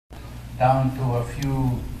down to a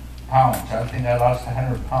few pounds. I think I lost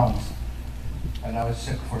 100 pounds, and I was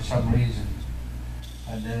sick for some reason.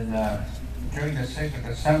 And then during the Sacred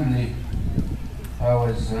Assembly, I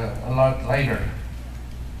was a lot lighter.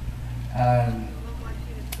 And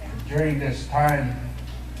during this time,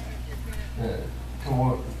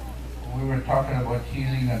 we were talking about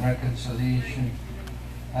healing and reconciliation,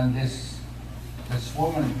 and this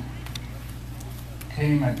woman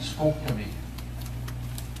came and spoke to me,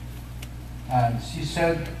 and she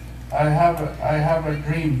said, I have a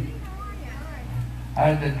dream. I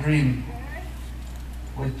had a dream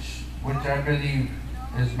which I believe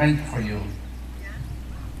is meant for you.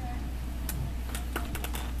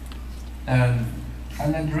 And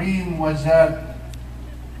the dream was that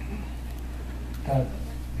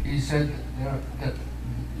he said that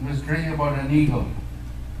he was dreaming about an eagle.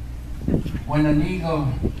 When an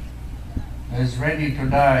eagle is ready to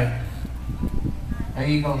die, the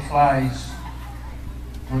eagle flies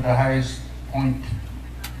to the highest point,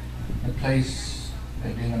 the place,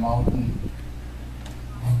 maybe in a mountain,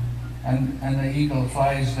 and the eagle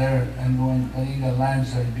flies there, and when the eagle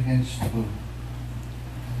lands there, it begins to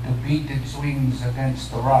beat its wings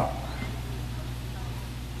against the rock.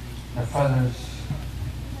 The feathers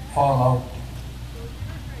fall out,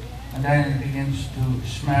 and then it begins to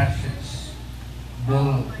smash its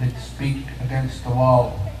bill, its beak against the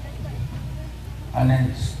wall, and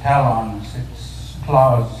its talons, its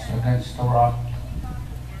claws against the rock.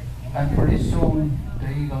 And pretty soon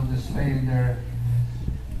the eagle is laying there.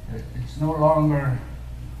 It's no longer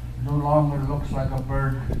looks like a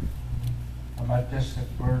bird, a majestic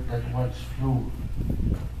bird that once flew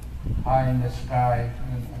high in the sky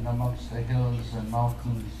and amongst the hills and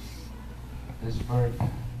mountains, this bird.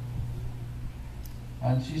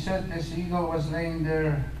 And she said this eagle was laying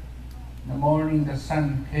there. In the morning the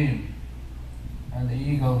sun came, and the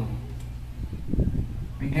eagle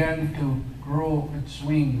began to grow its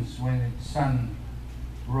wings when the sun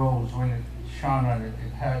rose, when it shone on it.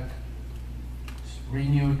 It had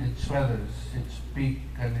renewed its feathers, its beak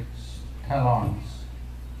and its talons.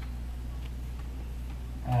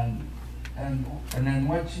 And then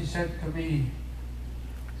what she said to me,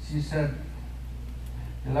 she said,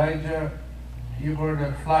 Elijah, you're going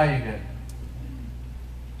to fly again.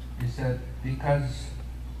 He said, because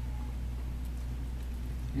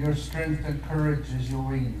your strength and courage is your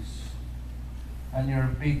wings, and your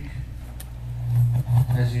beak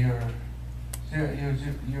is your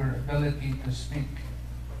ability to speak,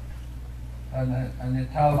 and the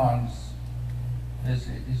talons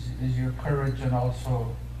is your courage, and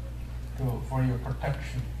also for your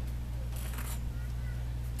protection.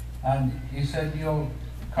 And he said, you'll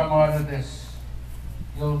come out of this,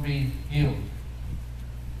 you'll be healed.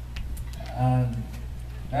 And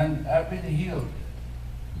I've been healed.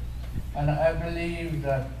 And I believe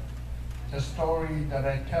that the story that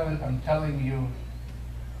I'm telling you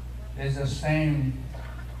is the same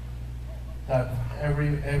that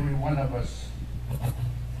every one of us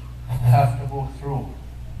have to go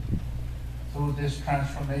through this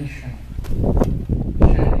transformation,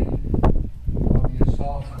 shedding of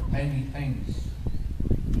yourself of many things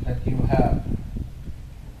that you have,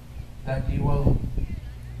 that you will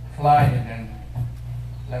fly again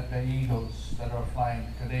like the eagles that are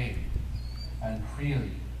flying today, and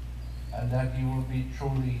freely, and that you will be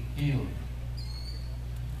truly healed.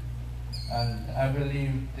 And I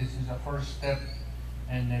believe this is the first step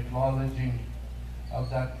in acknowledging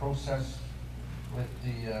of that process with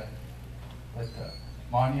the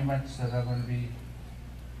monuments that are going to be,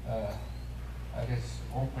 I guess,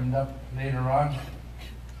 opened up later on.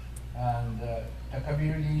 And the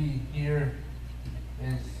community here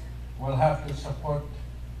will have to support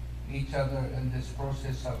each other in this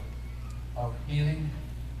process of healing,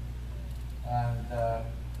 and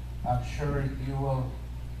I'm sure you will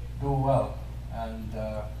do well. And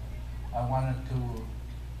I wanted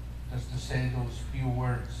just to say those few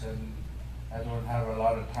words, and I don't have a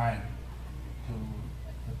lot of time to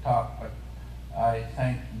talk, but I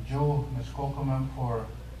thank Joe Muskokumam for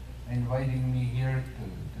inviting me here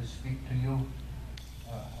to speak to you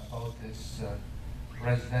about this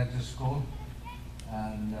residential school,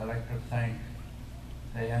 and I'd like to thank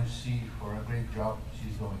the MC for a great job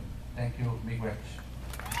she's doing. Thank you, Meegwetch.